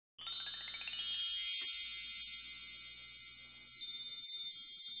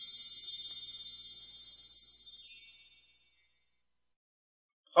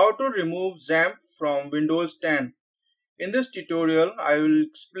How to remove Xampp from Windows 10. In this tutorial, I will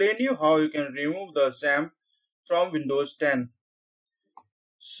explain you how you can remove the Xampp from Windows 10.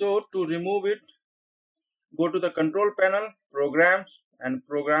 So to remove it, go to the control panel, programs and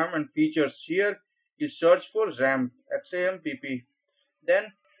program and features. Here you search for Xampp, Xampp.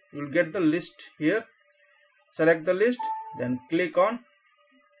 Then you will get the list here. Select the list, then click on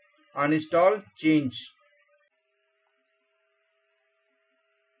uninstall change.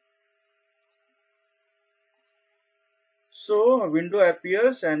 So a window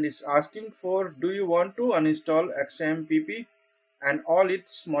appears and is asking for, do you want to uninstall Xampp and all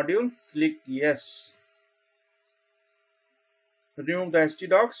its module? Click yes. Remove the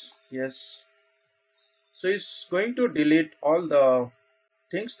htdocs, yes. So it's going to delete all the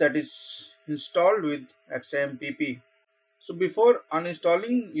things that is installed with Xampp. So before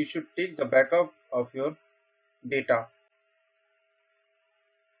uninstalling, you should take the backup of your data.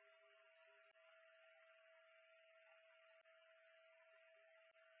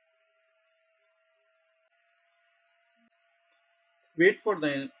 Wait for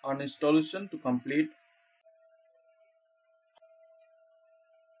the uninstallation to complete.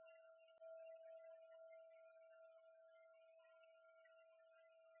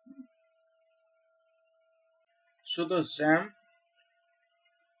 So the Xampp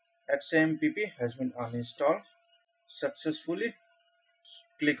has been uninstalled successfully.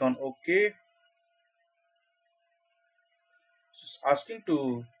 Click on OK. It's asking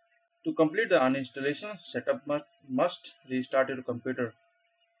to complete the uninstallation. Setup must restart your computer.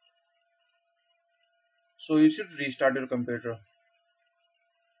 So you should restart your computer.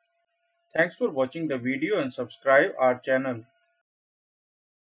 Thanks for watching the video and subscribe our channel.